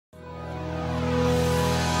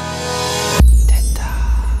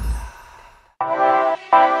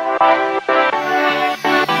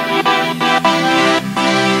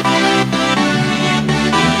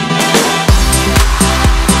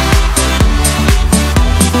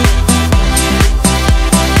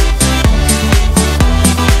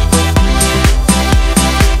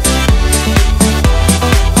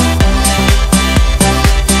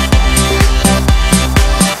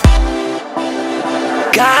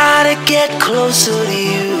Gotta get closer to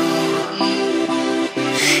you.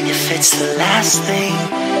 If it's the last thing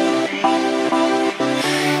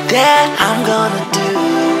that I'm gonna do,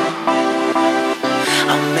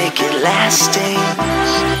 I'll make it lasting.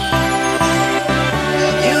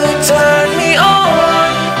 You turn me on,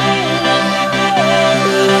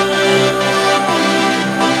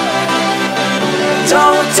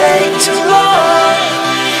 don't take too long,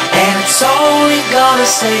 and it's only gonna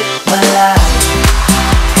save my life.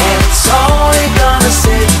 And it's only gonna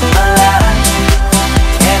save my life.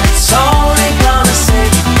 And it's only gonna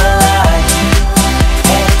save my life.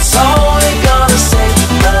 And it's only gonna save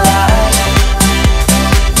my life.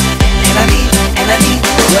 And I need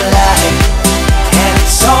your life. And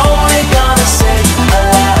it's only gonna save my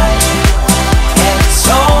life. And it's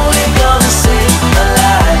only gonna save my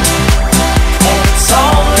life. And it's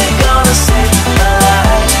only gonna save my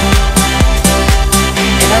life.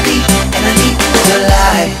 And I need your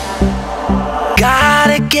life.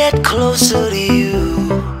 Gotta get closer to you.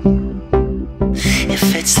 If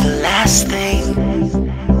it's the last thing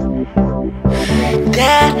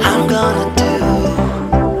that I'm gonna do,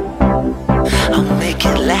 I'll make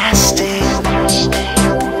it lasting.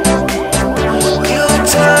 You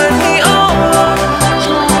turn me on,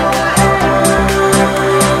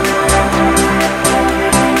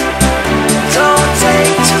 don't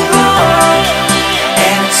take too long,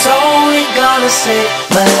 and it's only gonna save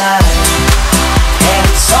my life. And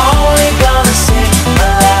it's only gonna save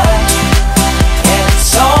my life. And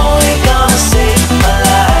it's only gonna save my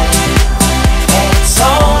life. And it's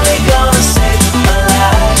only gonna save my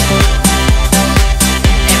life.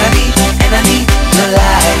 And I need your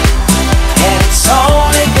life. And it's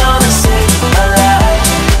only gonna save my life.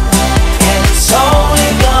 And it's only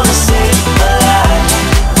gonna save my life.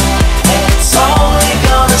 And it's only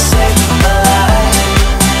gonna save my life.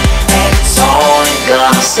 And it's only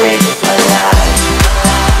gonna save my life.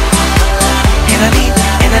 And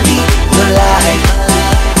I need your life.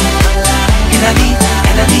 And I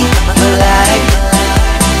need your life.